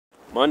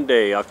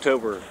Monday,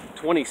 October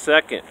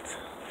 22nd,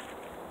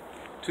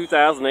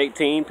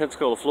 2018,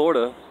 Pensacola,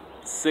 Florida,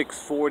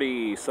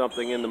 6:40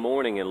 something in the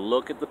morning, and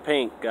look at the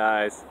pink,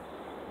 guys.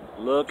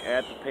 Look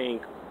at the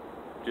pink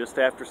just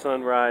after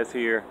sunrise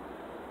here.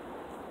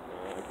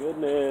 My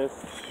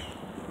goodness.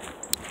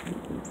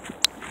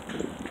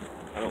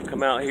 I don't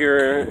come out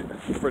here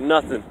for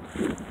nothing.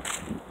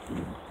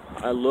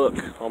 I look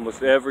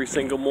almost every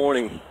single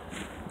morning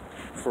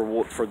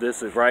for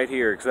this is right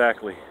here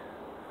exactly.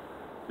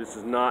 This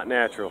is not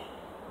natural.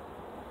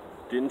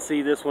 Didn't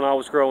see this when I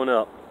was growing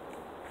up.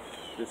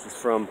 This is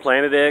from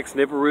Planet X,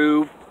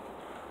 Nibiru,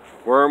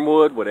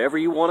 Wormwood, whatever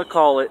you want to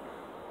call it,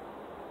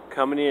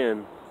 coming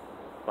in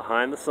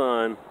behind the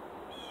sun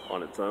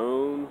on its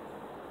own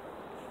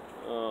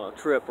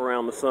trip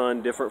around the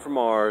sun, different from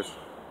ours,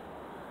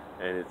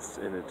 and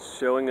it's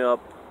showing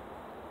up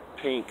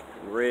pink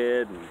and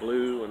red and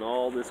blue and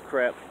all this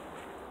crap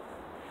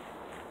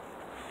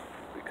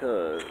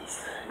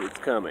because it's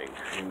coming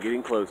and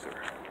getting closer.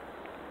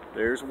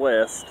 There's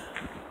west.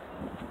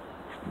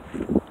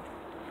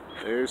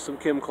 There's some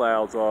Kim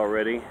clouds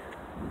already.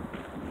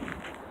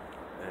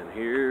 And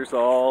here's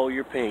all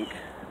your pink.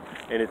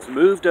 And it's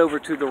moved over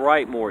to the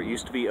right more. It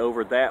used to be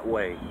over that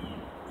way.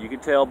 You can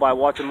tell by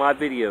watching my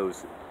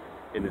videos.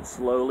 And it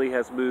slowly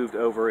has moved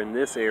over in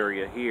this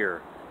area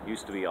here. It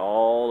used to be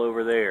all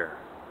over there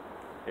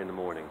in the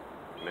morning.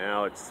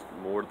 Now it's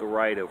more to the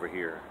right over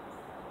here.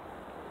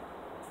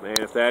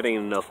 Man, if that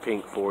ain't enough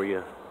pink for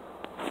you,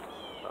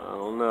 I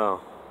don't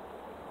know.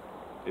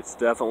 It's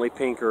definitely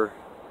pinker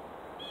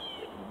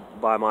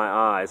by my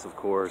eyes, of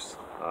course.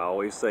 I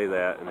always say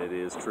that, and it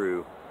is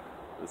true.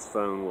 This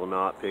phone will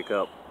not pick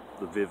up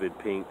the vivid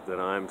pink that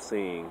I'm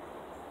seeing.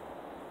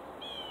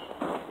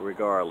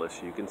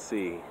 Regardless, you can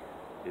see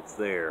it's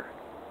there.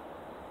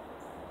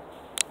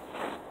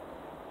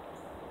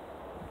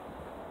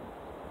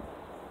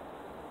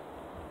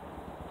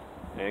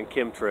 And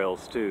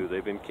chemtrails too.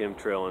 They've been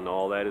chemtrailing.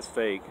 All that is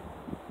fake.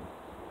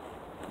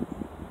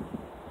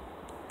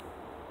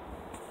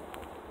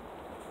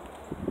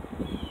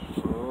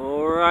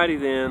 Alrighty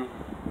then.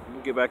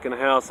 We'll get back in the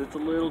house. It's a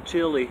little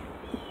chilly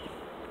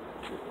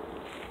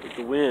with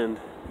the wind.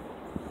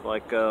 It's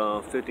like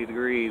 50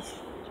 degrees.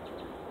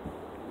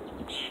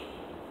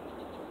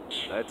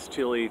 That's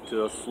chilly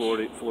to us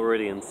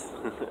Floridians.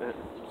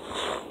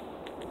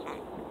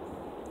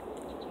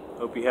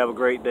 Hope you have a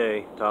great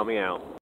day. Tommy out.